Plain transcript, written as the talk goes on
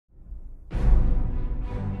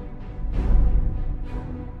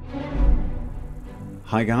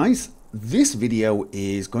Hi guys, this video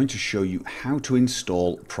is going to show you how to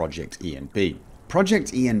install Project ENB.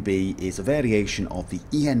 Project ENB is a variation of the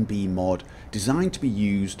ENB mod designed to be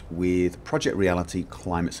used with Project Reality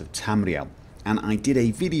Climates of Tamriel, and I did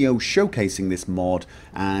a video showcasing this mod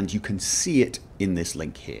and you can see it in this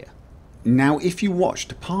link here. Now if you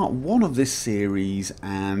watched part 1 of this series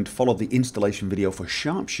and followed the installation video for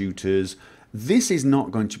sharpshooters, this is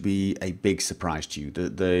not going to be a big surprise to you.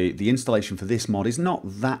 The installation for this mod is not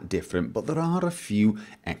that different, but there are a few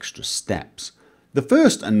extra steps. The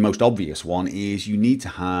first and most obvious one is you need to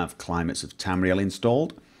have Climates of Tamriel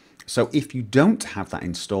installed. So if you don't have that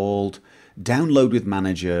installed, download with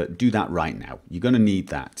Manager, do that right now. You're going to need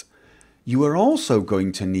that. You are also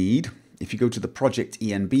going to need, if you go to the Project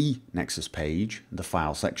ENB Nexus page, the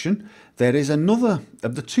file section, there is another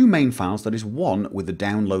of the two main files that is one with the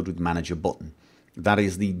Download with Manager button. That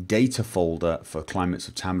is the data folder for Climates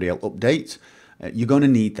of Tamriel update. You're going to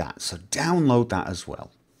need that, so download that as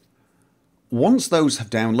well. Once those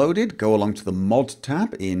have downloaded, go along to the Mod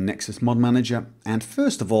tab in Nexus Mod Manager and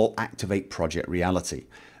first of all activate Project Reality.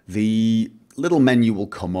 The little menu will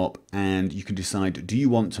come up and you can decide, do you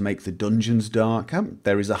want to make the dungeons darker?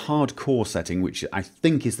 There is a hardcore setting which I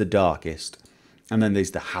think is the darkest, and then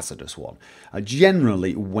there's the hazardous one.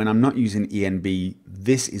 Generally when I'm not using ENB,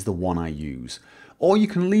 this is the one I use, or you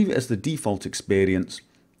can leave it as the default experience.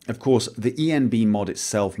 Of course the ENB mod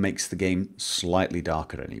itself makes the game slightly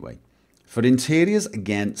darker anyway. For interiors,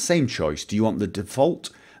 again, same choice. Do you want the default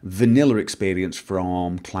vanilla experience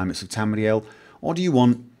from Climates of Tamriel, or do you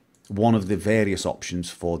want one of the various options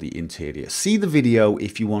for the interior? See the video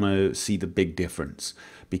if you want to see the big difference,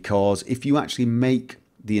 because if you actually make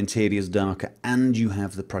the interiors darker and you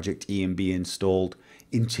have the Project ENB installed,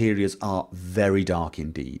 interiors are very dark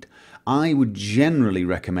indeed. I would generally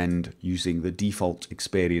recommend using the default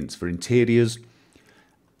experience for interiors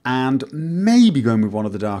and maybe going with one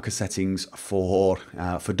of the darker settings for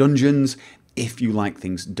dungeons if you like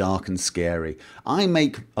things dark and scary. I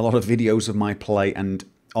make a lot of videos of my play and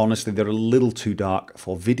honestly, they're a little too dark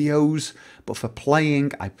for videos, but for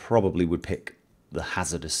playing, I probably would pick the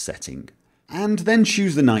hazardous setting. And then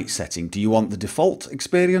choose the night setting. Do you want the default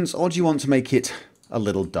experience, or do you want to make it a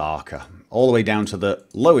little darker? All the way down to the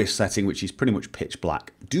lowest setting, which is pretty much pitch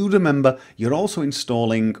black. Do remember, you're also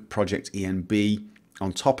installing Project ENB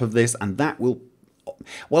on top of this, and that will,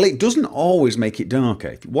 well, it doesn't always make it darker.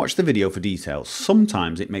 If you watch the video for details,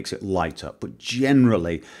 sometimes it makes it lighter, but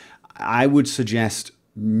generally, I would suggest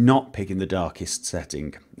not picking the darkest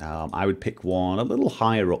setting. I would pick one a little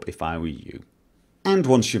higher up if I were you. And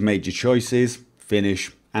once you've made your choices,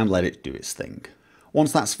 finish and let it do its thing.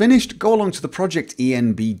 Once that's finished, go along to the Project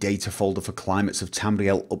ENB data folder for Climates of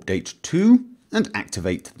Tamriel Update 2 and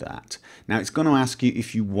activate that. Now it's going to ask you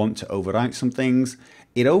if you want to overwrite some things.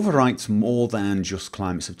 It overwrites more than just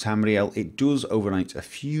Climates of Tamriel. It does overwrite a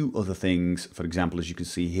few other things. For example, as you can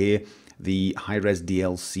see here, the high-res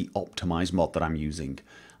DLC optimize mod that I'm using.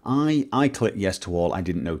 I clicked yes to all. I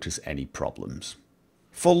didn't notice any problems.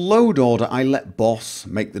 For load order, I let boss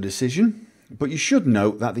make the decision, but you should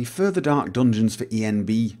note that the Further Dark Dungeons for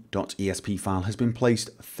enb.esp file has been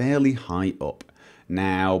placed fairly high up.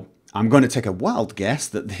 Now, I'm going to take a wild guess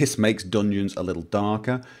that this makes dungeons a little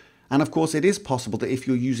darker, and of course it is possible that if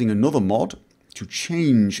you're using another mod to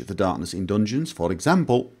change the darkness in dungeons, for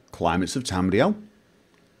example, Climates of Tamriel,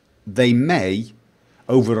 they may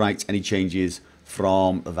overwrite any changes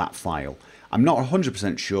from that file. I'm not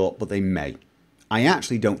 100% sure, but they may. I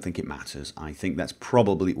actually don't think it matters. I think that's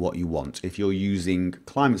probably what you want. If you're using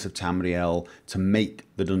Climates of Tamriel to make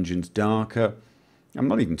the dungeons darker, I'm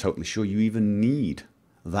not even totally sure you even need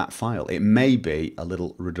that file. It may be a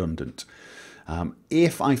little redundant.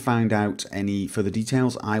 If I find out any further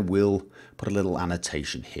details, I will put a little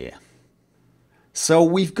annotation here. So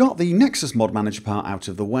we've got the Nexus Mod Manager part out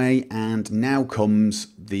of the way, and now comes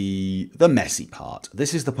the messy part.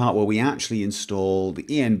 This is the part where we actually install the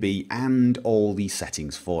ENB and all the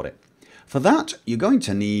settings for it. For that, you're going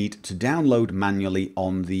to need to download manually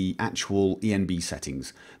on the actual ENB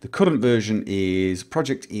settings. The current version is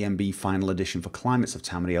Project ENB Final Edition for Climates of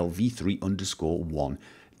Tamriel v3_1.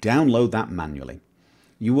 Download that manually.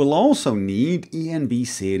 You will also need ENB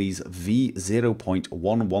Series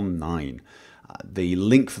v0.119. The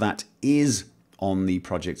link for that is on the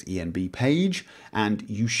Project ENB page, and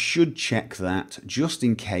you should check that just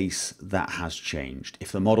in case that has changed.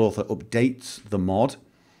 If the mod author updates the mod,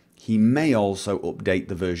 he may also update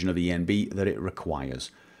the version of ENB that it requires.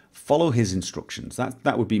 Follow his instructions.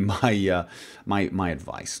 That would be my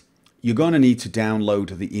advice. You're going to need to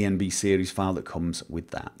download the ENB series file that comes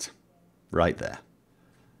with that. Right there.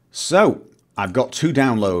 So I've got two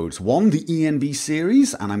downloads. One, the ENB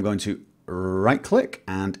series, and I'm going to right click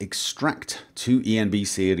and extract to ENB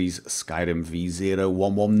series Skyrim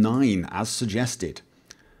V0119 as suggested.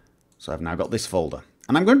 So I've now got this folder.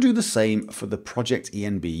 And I'm going to do the same for the Project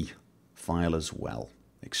ENB file as well.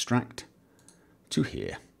 Extract to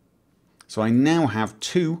here. So I now have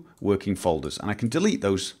two working folders, and I can delete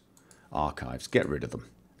those archives, get rid of them.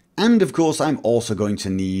 And of course, I'm also going to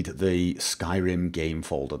need the Skyrim game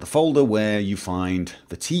folder, the folder where you find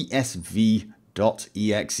the tsv.exe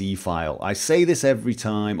file. I say this every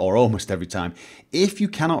time, or almost every time. If you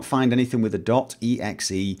cannot find anything with a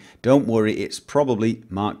 .exe, don't worry, it's probably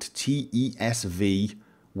marked TESV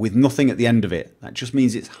with nothing at the end of it. That just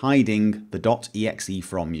means it's hiding the .exe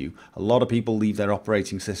from you. A lot of people leave their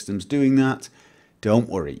operating systems doing that. Don't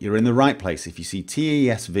worry, you're in the right place. If you see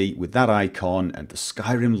TESV with that icon and the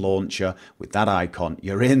Skyrim launcher with that icon,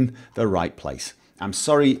 you're in the right place. I'm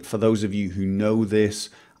sorry for those of you who know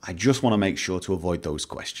this. I just want to make sure to avoid those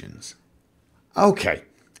questions. Okay,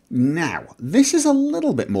 now this is a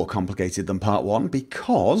little bit more complicated than part one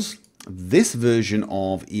because this version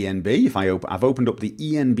of ENB, I've opened up the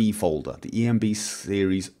ENB folder, the ENB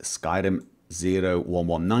series Skyrim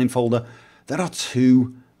 0119 folder. There are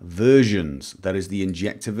two versions. There is the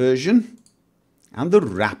Injector version and the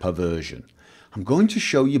wrapper version. I'm going to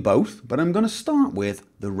show you both, but I'm going to start with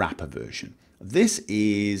the wrapper version. This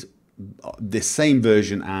is the same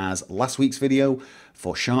version as last week's video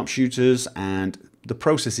for sharpshooters, and the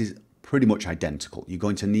process is pretty much identical. You're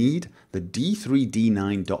going to need the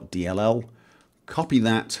d3d9.dll, copy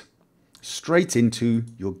that straight into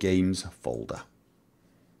your games folder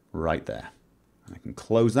right there. I can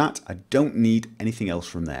close that. I don't need anything else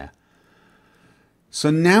from there.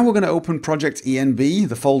 So now we're going to open Project ENB,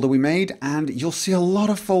 the folder we made, and you'll see a lot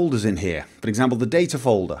of folders in here. For example, the data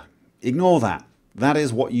folder. Ignore that. That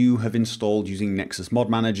is what you have installed using Nexus Mod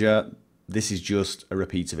Manager. This is just a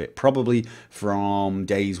repeat of it, probably from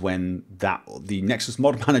days when the Nexus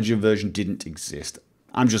Mod Manager version didn't exist.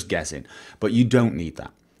 I'm just guessing, but you don't need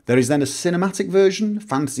that. There is then a cinematic version,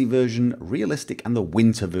 fantasy version, realistic, and the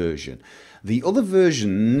winter version. The other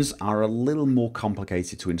versions are a little more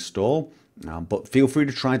complicated to install, but feel free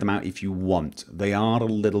to try them out if you want. They are a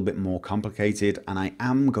little bit more complicated, and I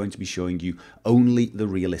am going to be showing you only the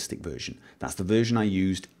realistic version. That's the version I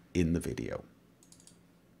used in the video.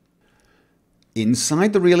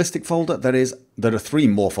 Inside the realistic folder, there are three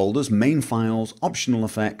more folders: main files, optional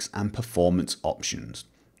effects, and performance options.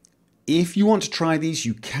 If you want to try these,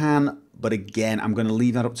 you can, but again, I'm going to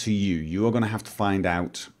leave that up to you. You are going to have to find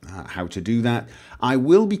out how to do that. I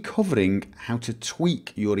will be covering how to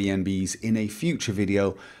tweak your ENBs in a future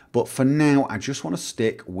video, but for now, I just want to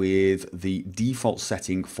stick with the default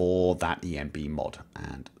setting for that ENB mod.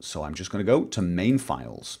 And so I'm just going to go to main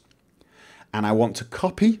files, and I want to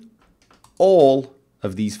copy all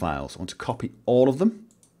of these files. I want to copy all of them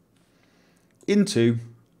into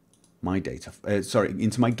my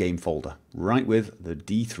into my game folder, right with the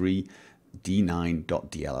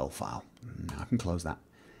d3d9.dll file. Now I can close that.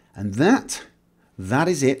 And that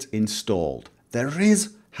is it installed. There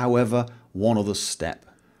is, however, one other step.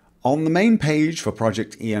 On the main page for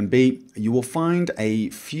Project ENB, you will find a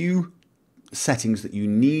few settings that you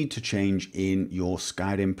need to change in your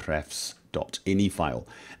Skyrim Prefs.ini file.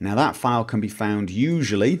 Now that file can be found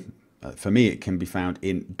usually, for me it can be found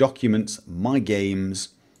in Documents, My Games,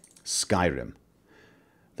 Skyrim.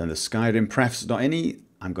 Then the Skyrim Prefs.ini,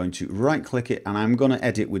 I'm going to right click it and I'm going to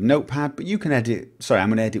edit with Notepad, but you can I'm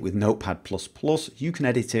going to edit with Notepad++. You can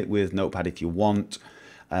edit it with Notepad if you want.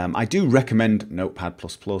 I do recommend Notepad++.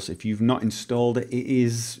 If you've not installed it,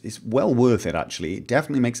 it's well worth it actually. It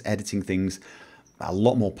definitely makes editing things a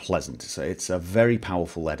lot more pleasant. So it's a very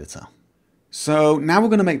powerful editor. So now we're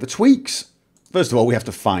going to make the tweaks. First of all, we have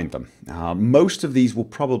to find them. Most of these will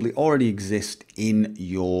probably already exist in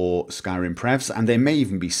your Skyrim Prefs, and they may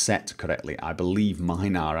even be set correctly. I believe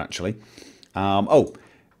mine are actually. Go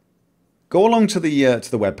along to the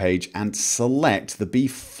web page and select the B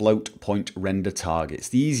float point render target. It's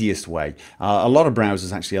the easiest way. A lot of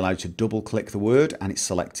browsers actually allow you to double click the word and it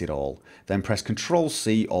selects it all. Then press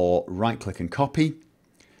Ctrl+C or right click and copy.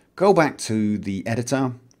 Go back to the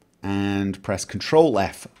editor and press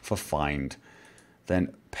Ctrl+F for find.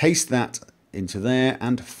 Then paste that into there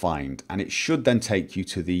and find, and it should then take you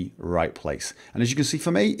to the right place. And as you can see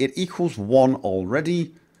for me, it equals 1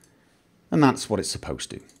 already, and that's what it's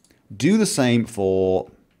supposed to. Do the same for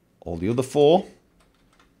all the other 4.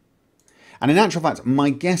 And in actual fact, my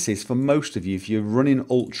guess is for most of you, if you're running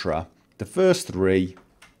Ultra, the first 3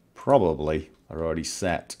 probably are already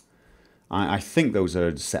set. I think those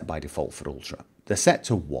are set by default for Ultra. They're set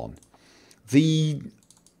to 1. The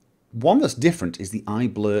one that's different is the eye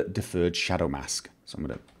blur deferred shadow mask. So I'm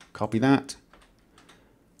going to copy that.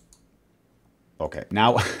 Okay,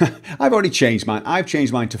 now I've already changed mine. I've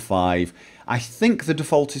changed mine to 5. I think the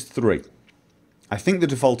default is 3. I think the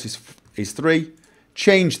default is 3.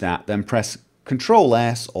 Change that, then press Control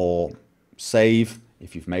S or save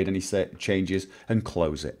if you've made any changes and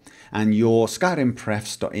close it. And your Skyrim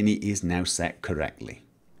Prefs.ini is now set correctly.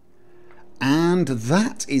 And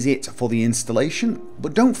that is it for the installation.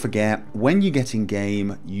 But don't forget, when you get in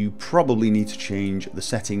game, you probably need to change the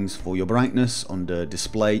settings for your brightness under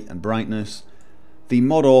display and brightness. The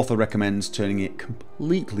mod author recommends turning it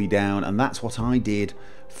completely down, and that's what I did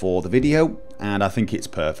for the video, and I think it's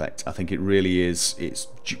perfect. I think it really is. It's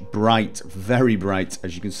bright, very bright,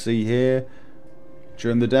 as you can see here.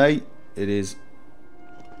 During the day, it is...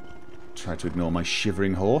 Try to ignore my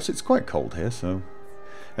shivering horse. It's quite cold here, so...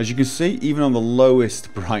 As you can see, even on the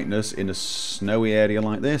lowest brightness in a snowy area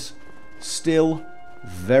like this, still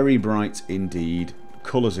very bright indeed.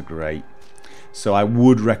 Colours are great. So I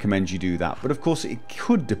would recommend you do that. But of course, it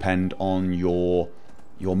could depend on your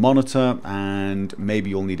monitor, and maybe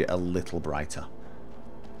you'll need it a little brighter.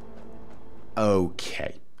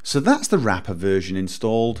 Okay, so that's the wrapper version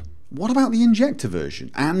installed. What about the injector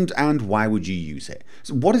version, and why would you use it?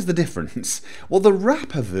 So what is the difference? Well, the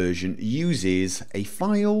wrapper version uses a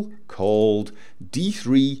file called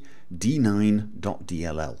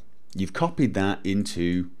d3d9.dll. You've copied that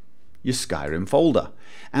into your Skyrim folder,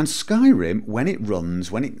 and Skyrim, when it runs,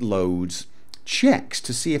 when it loads, checks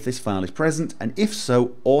to see if this file is present, and if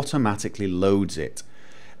so, automatically loads it.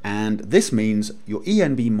 And this means your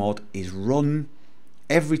ENB mod is run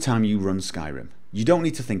every time you run Skyrim. You don't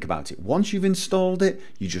need to think about it. Once you've installed it,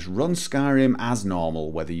 you just run Skyrim as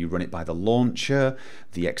normal, whether you run it by the launcher,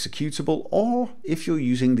 the executable, or if you're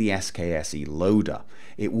using the SKSE loader,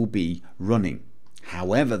 it will be running.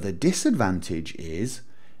 However, the disadvantage is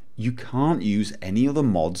you can't use any other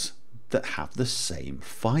mods that have the same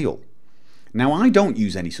file. Now, I don't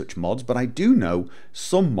use any such mods, but I do know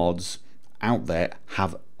some mods out there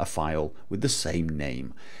have a file with the same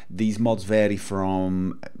name. These mods vary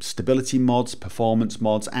from stability mods, performance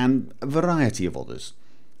mods, and a variety of others.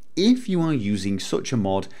 If you are using such a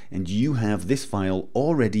mod and you have this file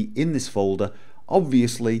already in this folder,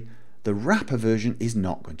 obviously the wrapper version is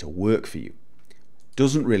not going to work for you.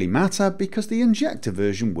 Doesn't really matter because the injector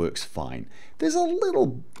version works fine. There's a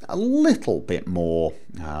little bit more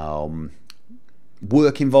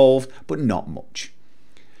work involved, but not much.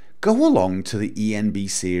 Go along to the ENB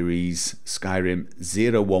series Skyrim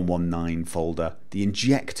 0119 folder, the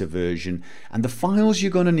injector version, and the files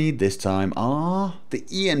you're going to need this time are the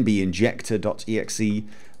Enb Injector.exe,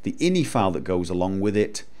 the ini file that goes along with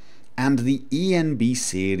it, and the ENB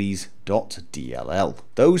series.dll.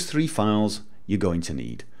 Those 3 files you're going to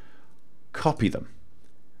need. Copy them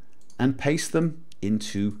and paste them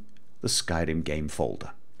into the Skyrim game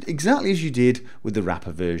folder. Exactly as you did with the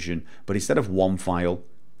wrapper version, but instead of 1 file,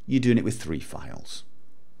 you're doing it with 3 files.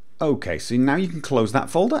 Okay, so now you can close that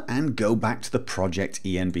folder and go back to the Project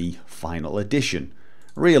ENB Final Edition.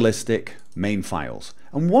 Realistic main files.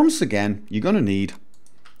 And once again, you're going to need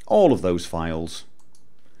all of those files,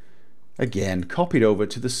 again, copied over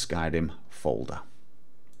to the Skyrim folder.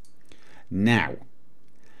 Now,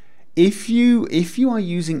 if you are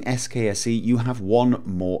using SKSE, you have one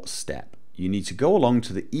more step. You need to go along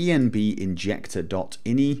to the Enb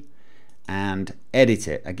Injector.ini and edit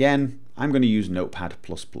it. Again, I'm going to use Notepad++.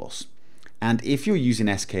 And if you're using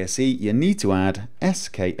SKSE, you need to add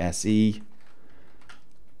SKSE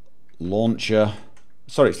launcher.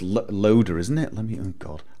 Sorry, it's loader, isn't it? Oh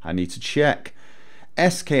God, I need to check.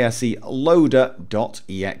 SKSE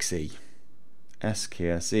loader.exe.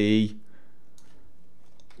 SKSE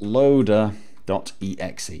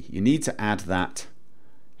loader.exe. You need to add that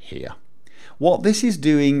here. What this is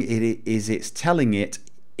doing is it's telling it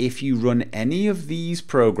if you run any of these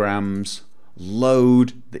programs,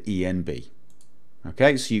 load the ENB.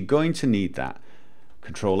 Okay, so you're going to need that.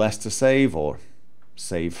 Control S to save or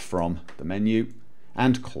save from the menu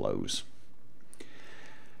and close.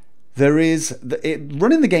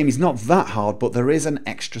 Running the game is not that hard, but there is an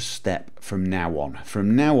extra step from now on.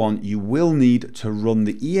 From now on, you will need to run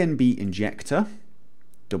the Enb Injector.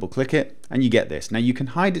 Double click it and you get this. Now you can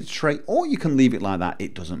hide it straight or you can leave it like that,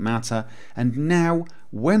 it doesn't matter. And now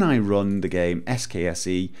when I run the game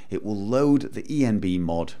SKSE, it will load the ENB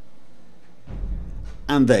mod.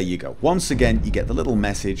 And there you go. Once again, you get the little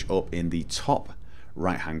message up in the top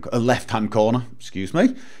left-hand corner, excuse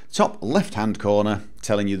me, top left-hand corner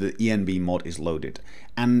telling you that ENB mod is loaded.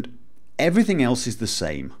 And everything else is the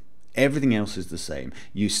same. Everything else is the same.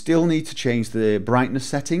 You still need to change the brightness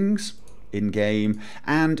settings in game,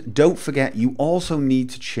 and don't forget you also need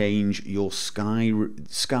to change your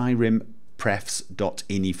Skyrim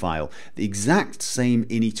Prefs.ini file. The exact same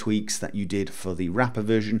ini tweaks that you did for the wrapper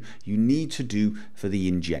version, you need to do for the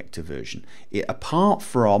injector version. Apart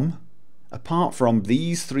from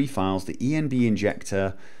these three files, the Enb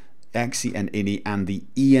Injector, exe and ini, and the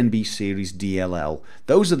Enb series DLL,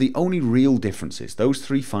 those are the only real differences, those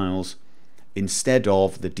three files, instead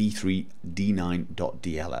of the d3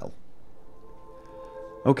 d9.dll.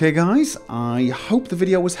 Okay guys, I hope the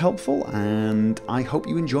video was helpful, and I hope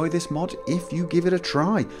you enjoy this mod if you give it a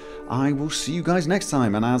try. I will see you guys next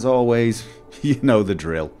time, and as always, you know the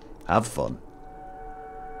drill. Have fun.